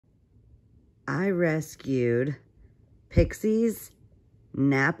I rescued Pixies,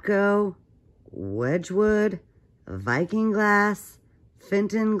 Napco, Wedgewood, Viking glass,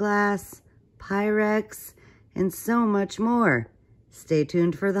 Fenton glass, Pyrex, and so much more. Stay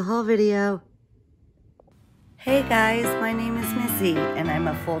tuned for the haul video. Hey guys, my name is Missy, and I'm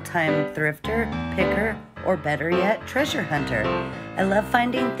a full-time thrifter, picker, or better yet, treasure hunter. I love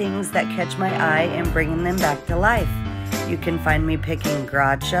finding things that catch my eye and bringing them back to life. You can find me picking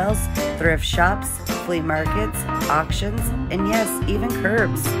garage sales, thrift shops, flea markets, auctions, and yes, even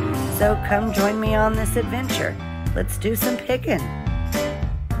curbs. So come join me on this adventure. Let's do some picking.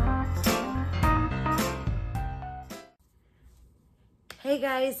 Hey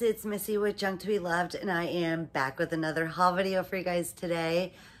guys, it's Missy with Junk to Be Loved, and I am back with another haul video for you guys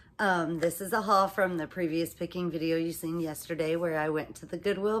today. This is a haul from the previous picking video you seen yesterday where I went to the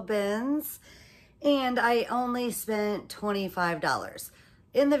Goodwill bins and I only spent $25.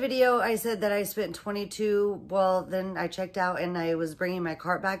 In the video, I said that I spent $22. Well, then I checked out and I was bringing my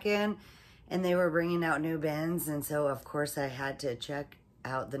cart back in and they were bringing out new bins. And so of course I had to check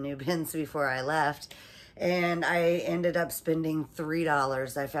out the new bins before I left. And I ended up spending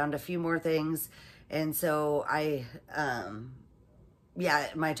 $3. I found a few more things. And so yeah,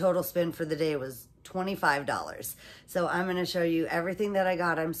 my total spend for the day was $25. So I'm going to show you everything that I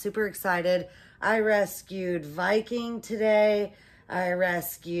got. I'm super excited. I rescued Viking today. I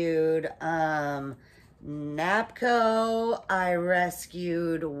rescued Napco. I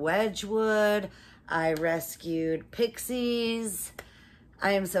rescued Wedgewood. I rescued Pixies.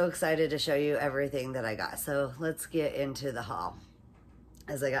 I am so excited to show you everything that I got. So let's get into the haul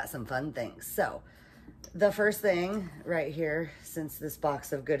as I got some fun things. So the first thing right here, since this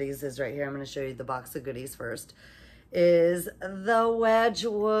box of goodies is right here, I'm going to show you the box of goodies first, is the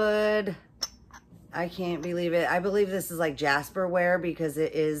Wedgewood. I can't believe it. I believe this is like Jasperware because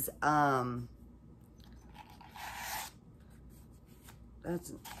it is,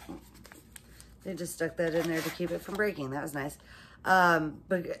 they just stuck that in there to keep it from breaking. That was nice.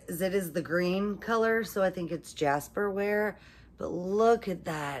 Because it is the green color, so I think it's Jasperware. But look at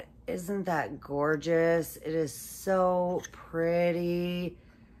that. Isn't that gorgeous? It is so pretty.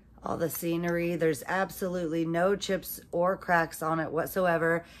 All the scenery. There's absolutely no chips or cracks on it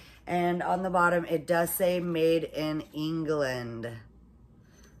whatsoever. And on the bottom, it does say made in England.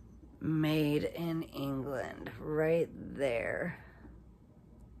 Made in England. Right there.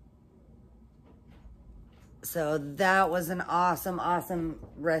 So that was an awesome, awesome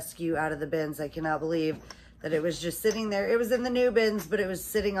rescue out of the bins. I cannot believe that it was just sitting there. It was in the new bins, but it was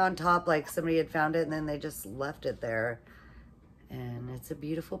sitting on top like somebody had found it and then they just left it there. And it's a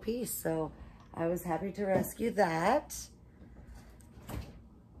beautiful piece. So I was happy to rescue that.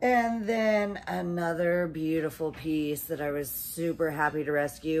 And then another beautiful piece that I was super happy to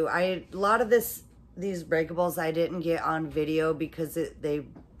rescue. A lot of these breakables I didn't get on video because they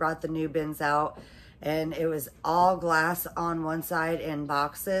brought the new bins out and it was all glass on one side in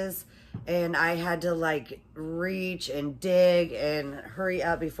boxes. And I had to like reach and dig and hurry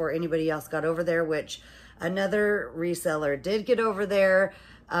up before anybody else got over there, which another reseller did get over there.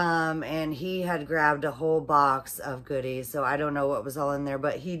 And he had grabbed a whole box of goodies. So I don't know what was all in there,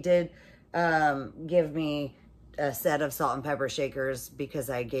 but he did give me a set of salt and pepper shakers because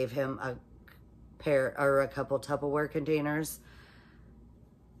I gave him a pair or a couple Tupperware containers.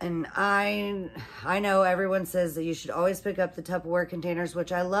 And I know everyone says that you should always pick up the Tupperware containers,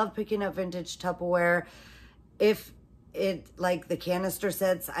 which I love picking up vintage Tupperware. If it, like the canister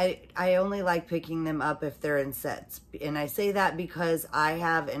sets, I only like picking them up if they're in sets. And I say that because I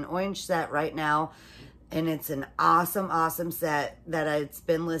have an orange set right now, and it's an awesome, awesome set that it's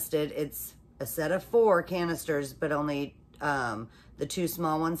been listed. It's a set of 4 canisters, but only the 2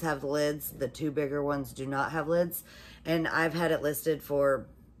 small ones have lids. The 2 bigger ones do not have lids. And I've had it listed for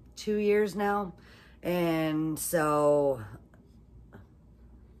 2 years now. And so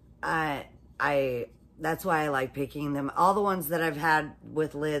that's why I like picking them. All the ones that I've had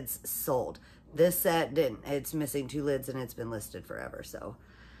with lids sold. This set didn't. It's missing 2 lids and it's been listed forever. So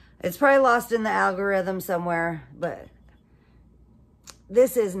it's probably lost in the algorithm somewhere. But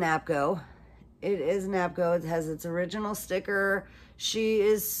this is Napco. It is Napco. It has its original sticker. She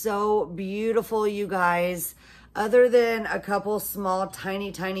is so beautiful, you guys. Other than a couple small,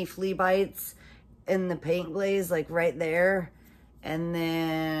 tiny, tiny flea bites in the paint glaze, like right there. And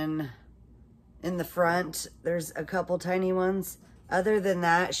then in the front, there's a couple tiny ones. Other than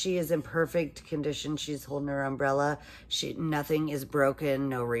that, she is in perfect condition. She's holding her umbrella. Nothing is broken,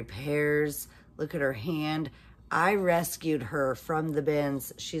 no repairs. Look at her hand. I rescued her from the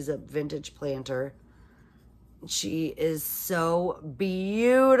bins. She's a vintage planter. She is so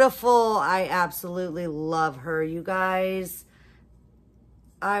beautiful. I absolutely love her, you guys.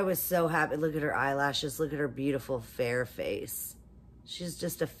 I was so happy. Look at her eyelashes. Look at her beautiful fair face. She's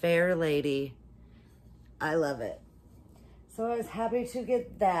just a fair lady. I love it. So I was happy to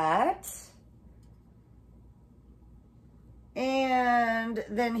get that. And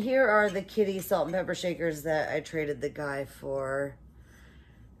then here are the kitty salt and pepper shakers that I traded the guy for.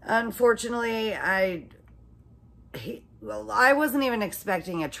 Unfortunately, well, I wasn't even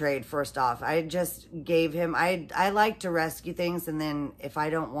expecting a trade, first off. I just gave him, I like to rescue things, and then if I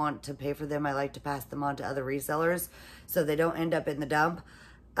don't want to pay for them, I like to pass them on to other resellers so they don't end up in the dump.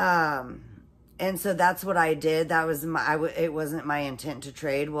 And so that's what I did. That was it wasn't my intent to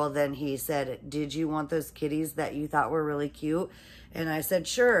trade. Well, then he said, did you want those kitties that you thought were really cute? And I said,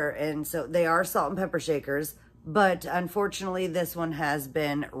 sure. And so they are salt and pepper shakers, but unfortunately this one has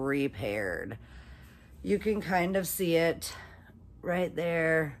been repaired. You can kind of see it right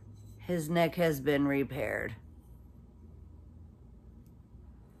there. His neck has been repaired.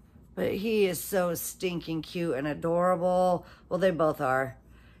 But he is so stinking cute and adorable. Well, they both are.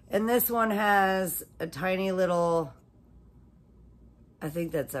 And this one has a tiny little, I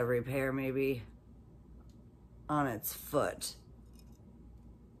think that's a repair maybe, on its foot.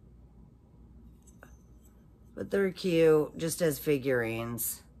 But they're cute, just as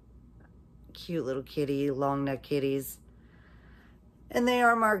figurines. Cute little kitty, long neck kitties. And they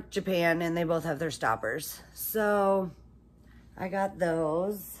are marked Japan, and they both have their stoppers. So I got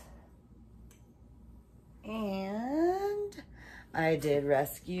those. And I did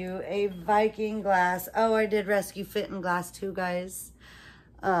rescue a Viking glass. Oh, I did rescue Fenton glass too, guys.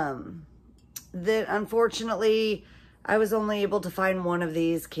 That unfortunately, I was only able to find one of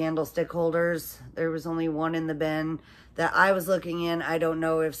these candlestick holders. There was only one in the bin that I was looking in. I don't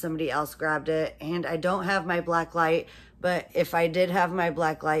know if somebody else grabbed it. And I don't have my black light, but if I did have my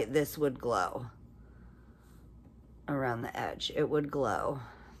black light, this would glow around the edge. It would glow.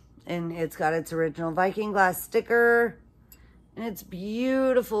 And it's got its original Viking glass sticker. And it's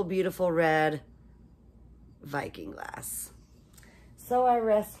beautiful, beautiful red Viking glass. So I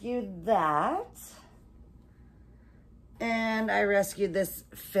rescued that. And I rescued this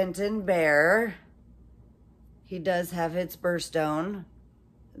Fenton bear. He does have its birthstone.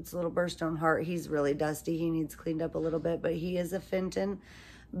 It's a little birthstone heart. He's really dusty. He needs cleaned up a little bit, but he is a Fenton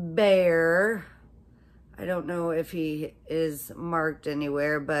bear. I don't know if he is marked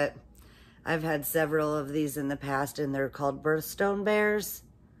anywhere, but I've had several of these in the past, and they're called birthstone bears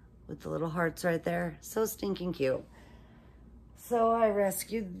with the little hearts right there. So stinking cute. So I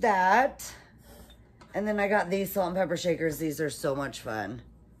rescued that. And then I got these salt and pepper shakers. These are so much fun.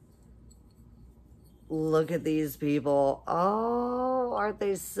 Look at these people. Oh, aren't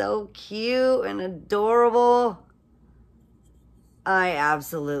they so cute and adorable? I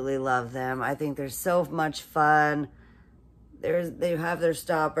absolutely love them. I think they're so much fun. They have their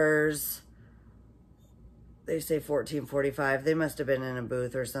stoppers. They say 14.45. They must have been in a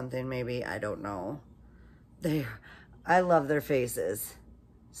booth or something, maybe. I don't know. I love their faces.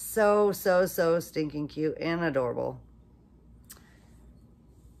 So, so, so stinking cute and adorable.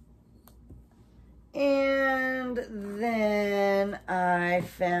 And then I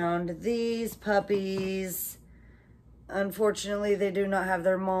found these puppies. Unfortunately, they do not have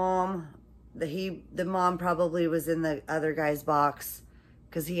their mom. The mom probably was in the other guy's box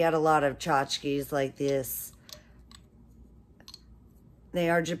because he had a lot of tchotchkes like this. They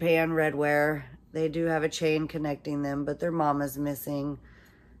are Japan redware. They do have a chain connecting them, but their mom is missing.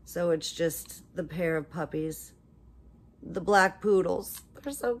 So it's just the pair of puppies. The black poodles.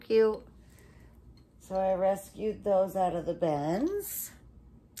 They're so cute. So I rescued those out of the bins.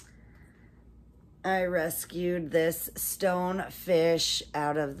 I rescued this stone fish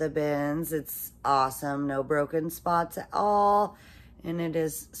out of the bins. It's awesome. No broken spots at all. And it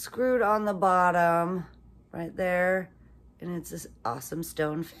is screwed on the bottom right there. And it's this awesome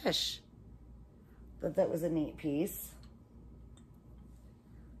stone fish. Thought that was a neat piece.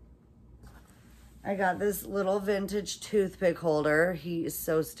 I got this little vintage toothpick holder. He is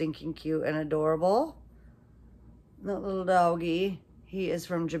so stinking cute and adorable. That little doggy. He is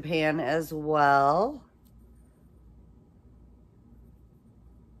from Japan as well.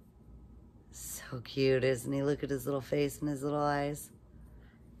 So cute, isn't he? Look at his little face and his little eyes.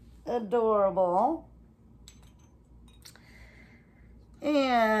 Adorable.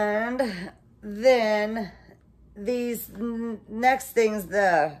 And then these next things,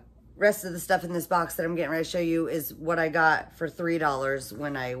 the rest of the stuff in this box that I'm getting ready to show you is what I got for $3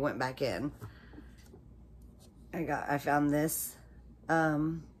 when I went back in. I found this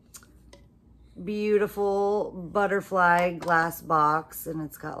beautiful butterfly glass box, and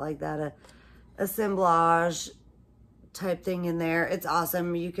it's got like that assemblage type thing in there. It's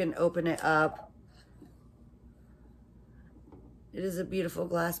awesome. You can open it up. It is a beautiful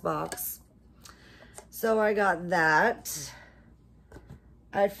glass box. So I got that.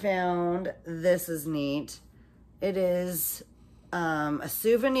 I found, this is neat. It is a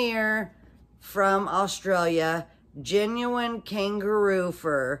souvenir from Australia, genuine kangaroo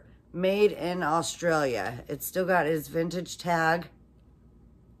fur, made in Australia. It's still got its vintage tag.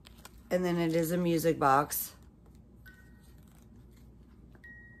 And then it is a music box.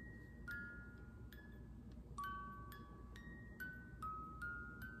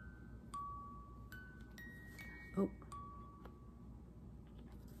 Oh.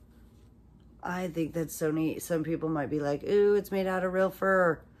 I think that's so neat. Some people might be like, ooh, it's made out of real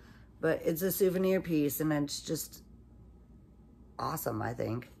fur. But it's a souvenir piece, and it's just awesome, I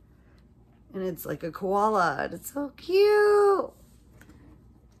think. And it's like a koala, and it's so cute.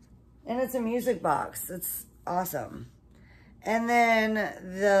 And it's a music box. It's awesome. And then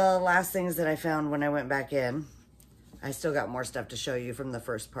the last things that I found when I went back in, I still got more stuff to show you from the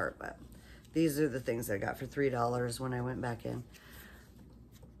first part, but these are the things I got for $3 when I went back in,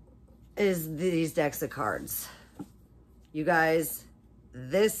 is these decks of cards. You guys,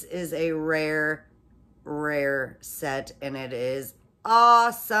 this is a rare set, and it is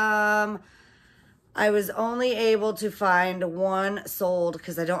awesome. I was only able to find one sold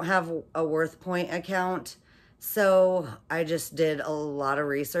because I don't have a Worth Point account. So I just did a lot of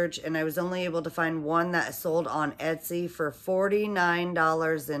research, and I was only able to find one that sold on Etsy for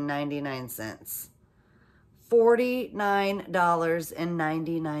 $49.99.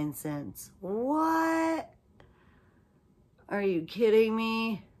 $49.99. What? Are you kidding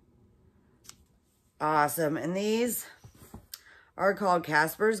me? Awesome. And these are called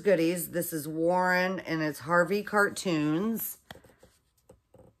Casper's Goodies. This is Warren, and it's Harvey cartoons.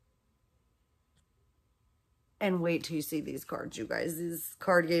 And wait till you see these cards, you guys. This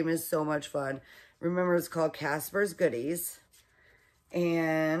card game is so much fun. Remember, it's called Casper's Goodies.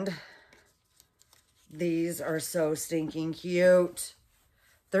 And these are so stinking cute.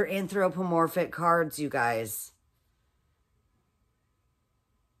 They're anthropomorphic cards, you guys.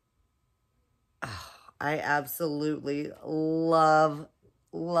 Oh, I absolutely love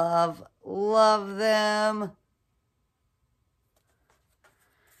them.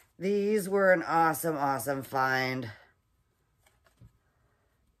 These were an awesome find.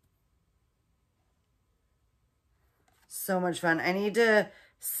 So much fun. I need to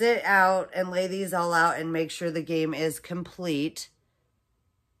sit out and lay these all out and make sure the game is complete.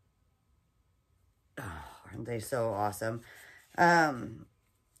 Oh, aren't they so awesome?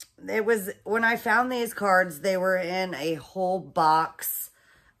 It was, when I found these cards, they were in a whole box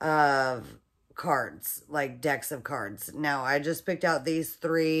of cards, like decks of cards. Now, I just picked out these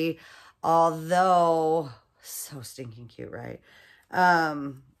three, although so stinking cute, right?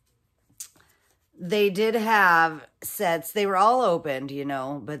 They did have sets. They were all opened, you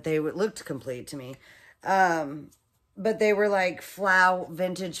know, but they looked complete to me. But they were like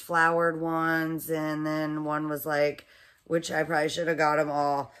vintage flowered ones, and then one was like, which I probably should have got them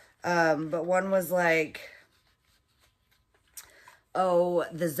all. But one was like, oh,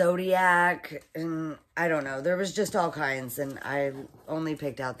 the Zodiac, and I don't know. There was just all kinds, and I only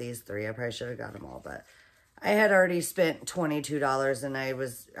picked out these three. I probably should have got them all, but I had already spent $22, and I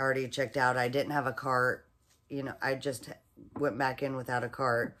was already checked out. I didn't have a cart. You know, I just went back in without a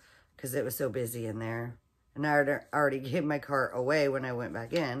cart because it was so busy in there. And I already gave my cart away when I went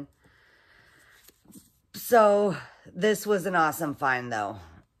back in. So this was an awesome find, though.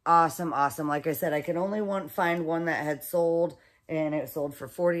 Awesome. Like I said, I could only find one that had sold, and it sold for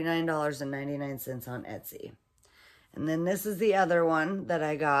 $49.99 on Etsy. And then this is the other one that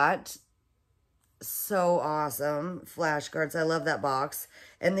I got. So awesome. Flashcards. I love that box.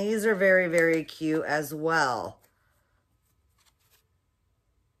 And these are very cute as well.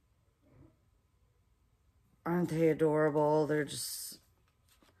 Aren't they adorable? They're just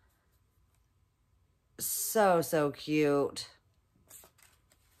so cute.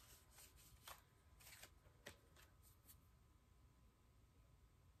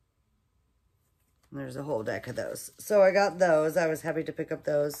 There's a whole deck of those. So I got those. I was happy to pick up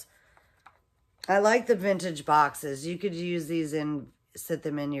those. I like the vintage boxes. You could use these and sit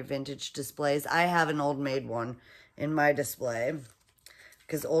them in your vintage displays. I have an Old Maid one in my display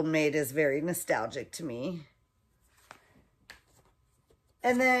because Old Maid is very nostalgic to me.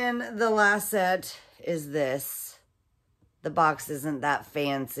 And then the last set is this. The box isn't that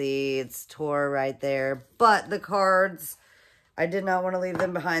fancy. It's tore right there. But the cards, I did not want to leave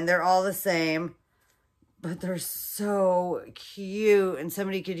them behind. They're all the same, but they're so cute. And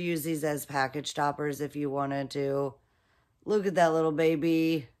somebody could use these as package toppers if you wanted to. Look at that little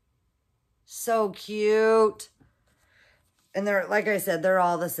baby. So cute. And they're, like I said, they're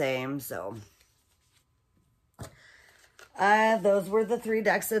all the same, so. Those were the 3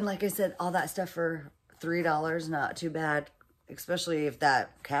 decks, and like I said, all that stuff for $3, not too bad. Especially if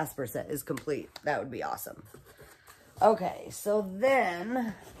that Casper set is complete. That would be awesome. Okay, so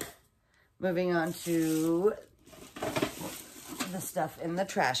then, moving on to the stuff in the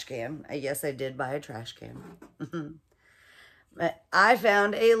trash can. Yes, I did buy a trash can. But I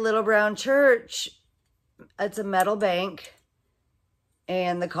found a little brown church. It's a metal bank.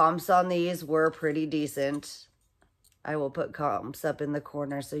 And the comps on these were pretty decent. I will put comps up in the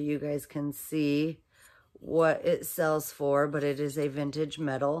corner so you guys can see what it sells for. But it is a vintage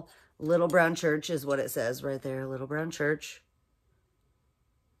metal. Little Brown Church is what it says right there. Little Brown Church.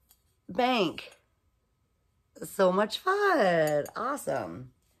 Bank. So much fun. Awesome.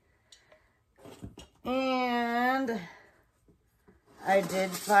 And I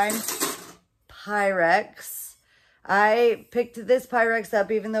did find Pyrex. I picked this Pyrex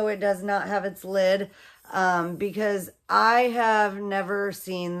up even though it does not have its lid because I have never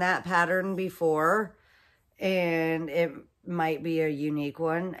seen that pattern before. And it might be a unique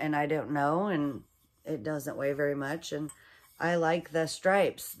one and I don't know. And it doesn't weigh very much. And I like the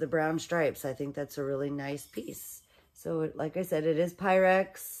stripes, the brown stripes. I think that's a really nice piece. So like I said, it is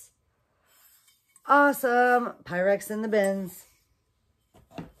Pyrex. Awesome. Pyrex in the bins.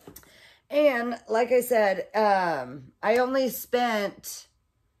 And like I said, I only spent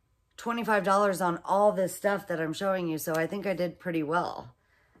 $25 on all this stuff that I'm showing you. So I think I did pretty well.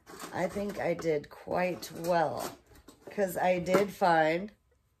 I think I did quite well. Because I did find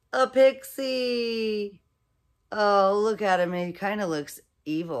a Pixie. Oh, look at him. He kind of looks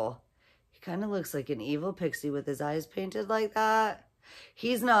evil. He kind of looks like an evil Pixie with his eyes painted like that.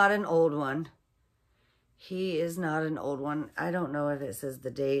 He's not an old one. He is not an old one. I don't know if it says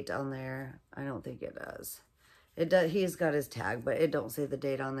the date on there. I don't think it does. It does. He's got his tag, but it don't say the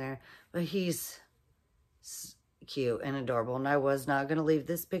date on there. But he's cute and adorable. And I was not going to leave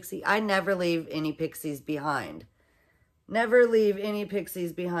this Pixie. I never leave any Pixies behind. Never leave any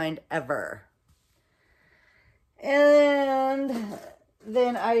Pixies behind ever. And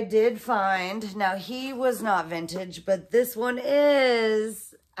then I did find, now he was not vintage, but this one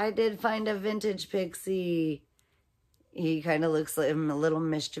is. I did find a vintage Pixie. He kind of looks like him a little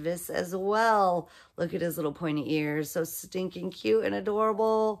mischievous as well. Look at his little pointy ears. So stinking cute and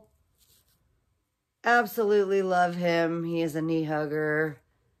adorable. Absolutely love him. He is a knee hugger.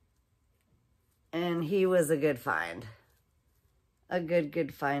 And he was a good find. A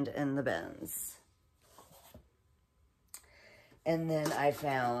good find in the bins. And then I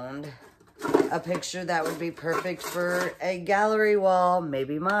found a picture that would be perfect for a gallery wall,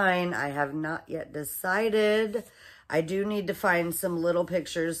 maybe mine. I have not yet decided. I do need to find some little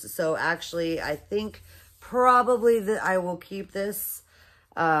pictures. So actually, I think probably that I will keep this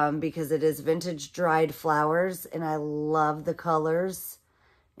because it is vintage dried flowers and I love the colors.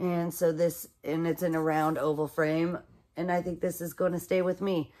 And so this, and it's in a round oval frame. And I think this is going to stay with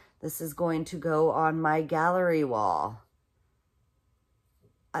me. This is going to go on my gallery wall.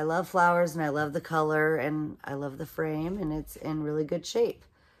 I love flowers and I love the color and I love the frame and it's in really good shape.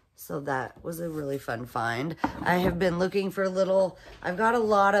 So that was a really fun find. I have been looking for I've got a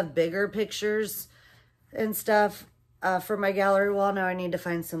lot of bigger pictures and stuff for my gallery wall. Now I need to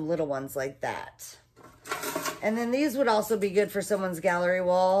find some little ones like that. And then these would also be good for someone's gallery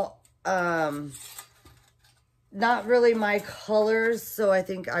wall. Not really my colors, so I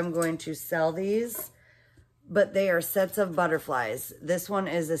think I'm going to sell these. But they are sets of butterflies. This one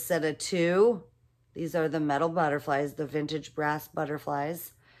is a set of 2. These are the metal butterflies, the vintage brass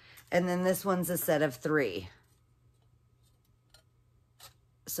butterflies. And then this one's a set of 3.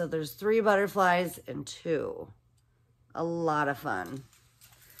 So there's 3 butterflies and 2. A lot of fun.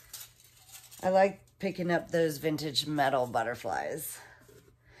 I like picking up those vintage metal butterflies.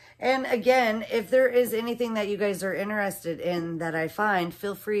 And again, if there is anything that you guys are interested in that I find,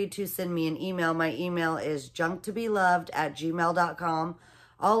 feel free to send me an email. My email is junktobeloved@gmail.com.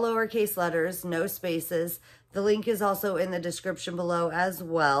 All lowercase letters, no spaces. The link is also in the description below as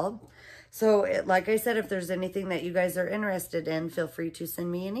well. So like I said, if there's anything that you guys are interested in, feel free to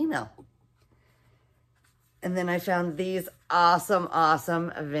send me an email. And then I found these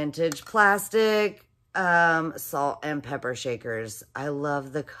awesome vintage plastic salt and pepper shakers. I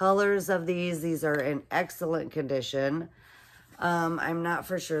love the colors of these. These are in excellent condition. I'm not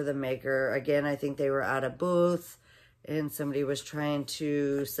for sure the maker. Again, I think they were at a booth and somebody was trying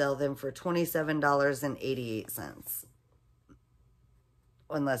to sell them for $27.88.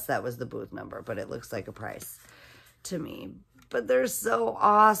 Unless that was the booth number, but it looks like a price to me. But they're so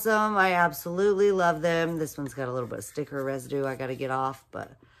awesome. I absolutely love them. This one's got a little bit of sticker residue I got to get off,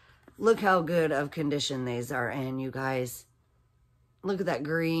 but look how good of condition these are in, you guys. Look at that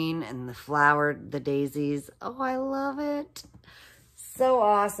green and the flower, the daisies. Oh, I love it. So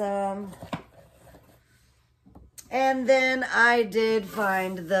awesome. And then I did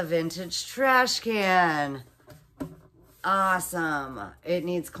find the vintage trash can. Awesome. It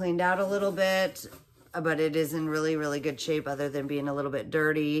needs cleaned out a little bit, but it is in really, really good shape other than being a little bit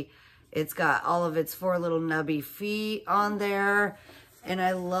dirty. It's got all of its 4 little nubby feet on there. And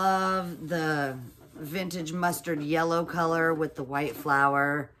I love the vintage mustard yellow color with the white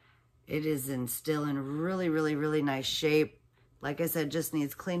flower. It is still in really, really, really nice shape. Like I said, just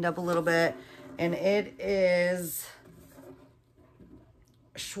needs cleaned up a little bit. And it is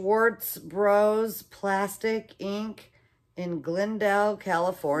Schwartz Bros Plastic Ink in Glendale,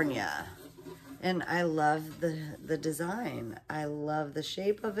 California. And I love the design. I love the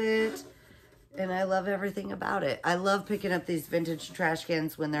shape of it. And I love everything about it. I love picking up these vintage trash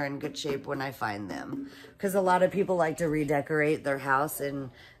cans when they're in good shape when I find them. Because a lot of people like to redecorate their house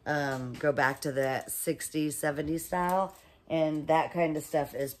and go back to the 60s, 70s style. And that kind of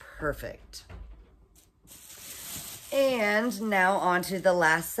stuff is perfect. And now on to the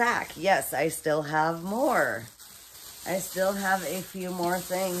last sack. Yes, I still have more. I still have a few more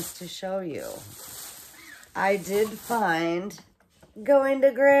things to show you. I did find going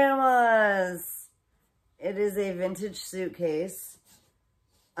to Grandma's. It is a vintage suitcase.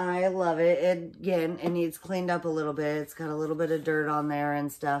 I love it. Again, it needs cleaned up a little bit. It's got a little bit of dirt on there and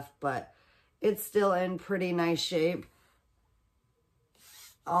stuff, but it's still in pretty nice shape.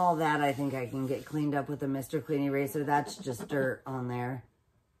 All that I think I can get cleaned up with a Mr. Clean Eraser. That's just dirt on there.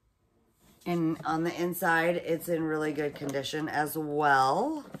 And on the inside, it's in really good condition as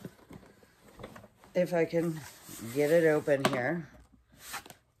well. If I can get it open here.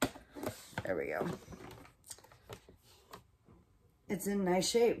 There we go. It's in nice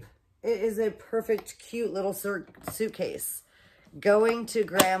shape. It is a perfect, cute little suitcase. Going to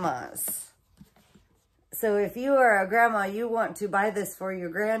Grandma's. So if you are a grandma, you want to buy this for your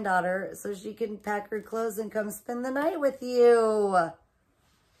granddaughter so she can pack her clothes and come spend the night with you.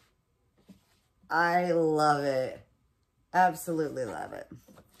 I love it. Absolutely love it.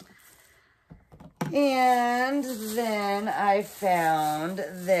 And then I found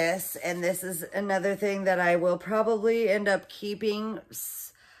this, and this is another thing that I will probably end up keeping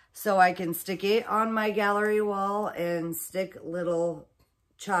so I can stick it on my gallery wall and stick little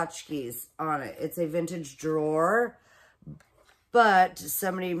tchotchkes on it. It's a vintage drawer, but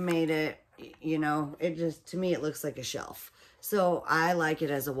somebody made it, you know, it just, to me, it looks like a shelf. So I like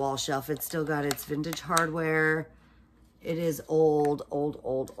it as a wall shelf. It's still got its vintage hardware. It is old, old,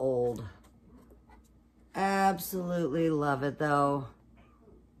 old, old. Absolutely love it though.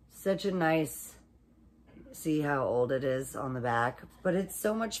 Such a nice, see how old it is on the back, but it's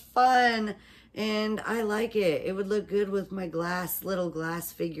so much fun and I like it. It would look good with my little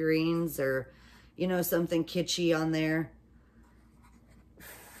glass figurines or, you know, something kitschy on there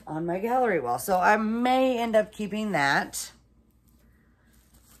on my gallery wall. So I may end up keeping that.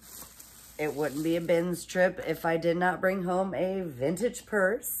 It wouldn't be a bins trip if I did not bring home a vintage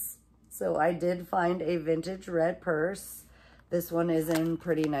purse. So I did find a vintage red purse. This one is in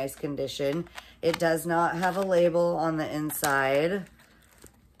pretty nice condition. It does not have a label on the inside.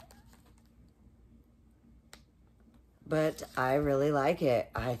 But I really like it.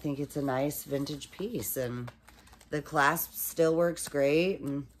 I think it's a nice vintage piece. And the clasp still works great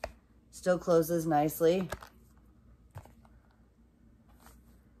and still closes nicely.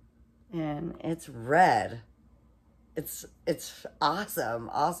 And it's red. It's awesome.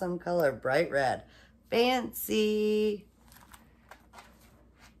 Awesome color. Bright red. Fancy.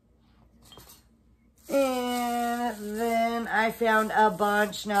 And then I found a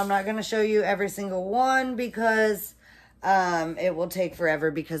bunch. Now, I'm not going to show you every single one because it will take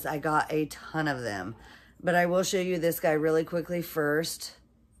forever because I got a ton of them. But I will show you this guy really quickly first.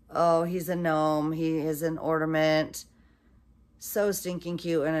 Oh, he's a gnome. He is an ornament. So stinking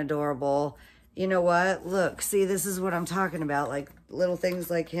cute and adorable. You know what? Look, see, this is what I'm talking about. Like, little things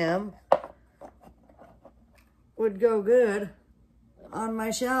like him would go good on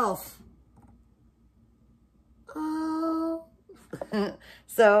my shelf. Oh.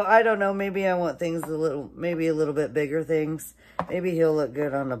 So, I don't know. Maybe I want things maybe a little bit bigger things. Maybe he'll look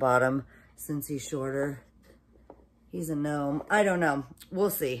good on the bottom since he's shorter. He's a gnome. I don't know. We'll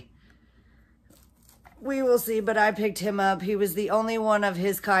see. we will see, but I picked him up. He was the only one of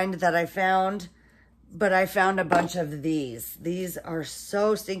his kind that I found, but I found a bunch of these. These are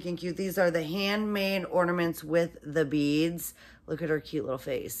so stinking cute. These are the handmade ornaments with the beads. Look at her cute little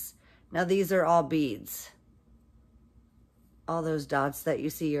face. Now these are all beads. All those dots that you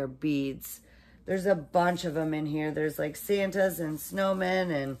see are beads. There's a bunch of them in here. There's like Santas and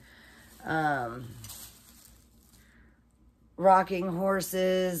snowmen and rocking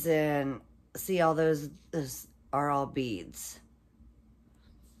horses, and see all those are all beads.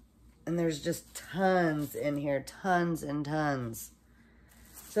 And there's just tons in here, tons and tons.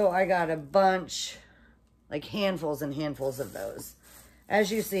 So I got a bunch, like handfuls and handfuls of those.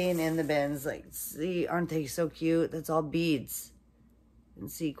 As you've seen in the bins, like, see, aren't they so cute? That's all beads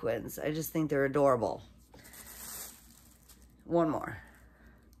and sequins. I just think they're adorable. One more.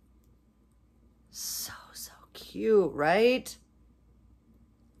 So cute, right?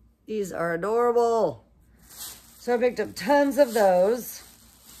 These are adorable. So I picked up tons of those.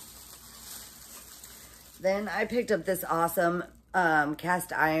 Then I picked up this awesome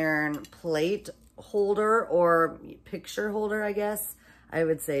cast iron plate holder, or picture holder, I guess. I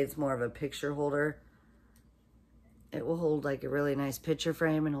would say it's more of a picture holder. It will hold like a really nice picture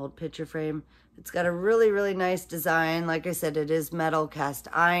frame and hold picture frame. It's got a really, really nice design. Like I said, it is metal cast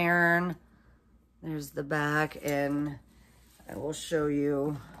iron. There's the back, and I will show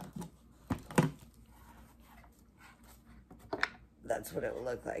you. That's what it will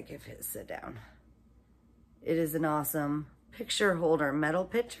look like if it sit down. It is an awesome picture holder, metal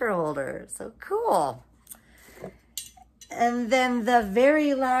picture holder. So cool. And then the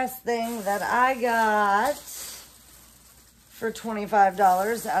very last thing that I got for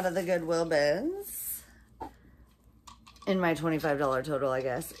 $25 out of the Goodwill bins, in my $25 total, I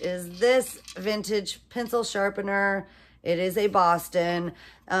guess, is this vintage pencil sharpener. It is a Boston.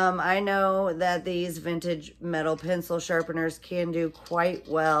 I know that these vintage metal pencil sharpeners can do quite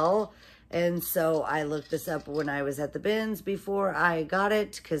well. And so I looked this up when I was at the bins before I got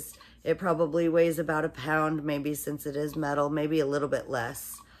it, because it probably weighs about a pound, maybe, since it is metal, maybe a little bit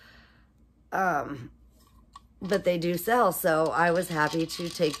less. But they do sell, so I was happy to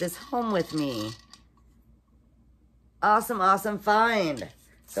take this home with me. Awesome, awesome find.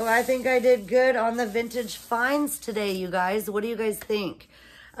 So I think I did good on the vintage finds today, you guys. What do you guys think?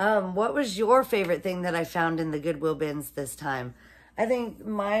 What was your favorite thing that I found in the Goodwill bins this time? I think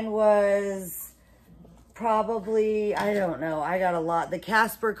mine was probably, I don't know, I got a lot. The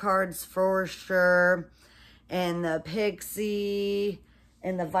Casper cards for sure, and the Pixie,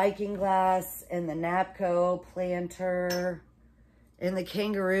 and the Viking glass, and the Napco planter, and the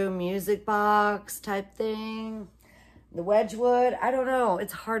kangaroo music box type thing. The Wedgewood, I don't know.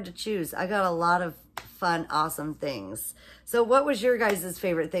 It's hard to choose. I got a lot of fun, awesome things. So what was your guys'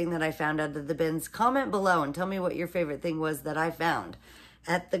 favorite thing that I found out of the bins? Comment below and tell me what your favorite thing was that I found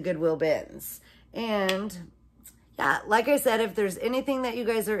at the Goodwill bins. And yeah, like I said, if there's anything that you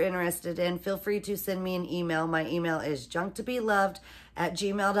guys are interested in, feel free to send me an email. My email is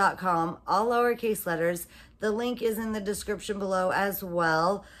junktobeloved@gmail.com, all lowercase letters. The link is in the description below as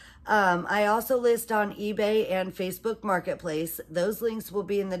well. I also list on eBay and Facebook Marketplace. Those links will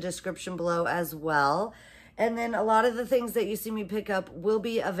be in the description below as well. And then a lot of the things that you see me pick up will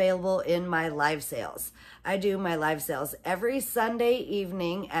be available in my live sales. I do my live sales every Sunday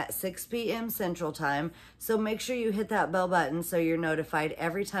evening at 6 p.m. Central Time. So make sure you hit that bell button so you're notified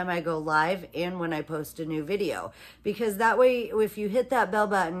every time I go live and when I post a new video. Because that way, if you hit that bell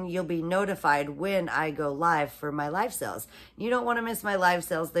button, you'll be notified when I go live for my live sales. You don't want to miss my live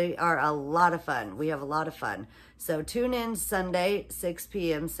sales. They are a lot of fun. We have a lot of fun. So tune in Sunday, 6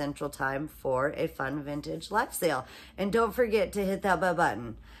 p.m. Central Time for a fun vintage live sale. And don't forget to hit that bell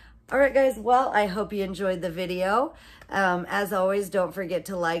button. All right, guys. Well, I hope you enjoyed the video. As always, don't forget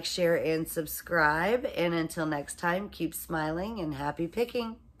to like, share, and subscribe. And until next time, keep smiling and happy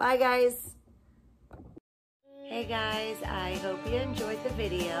picking. Bye, guys. Hey, guys. I hope you enjoyed the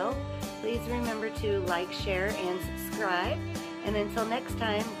video. Please remember to like, share, and subscribe. And until next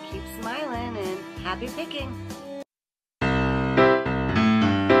time, keep smiling and happy picking.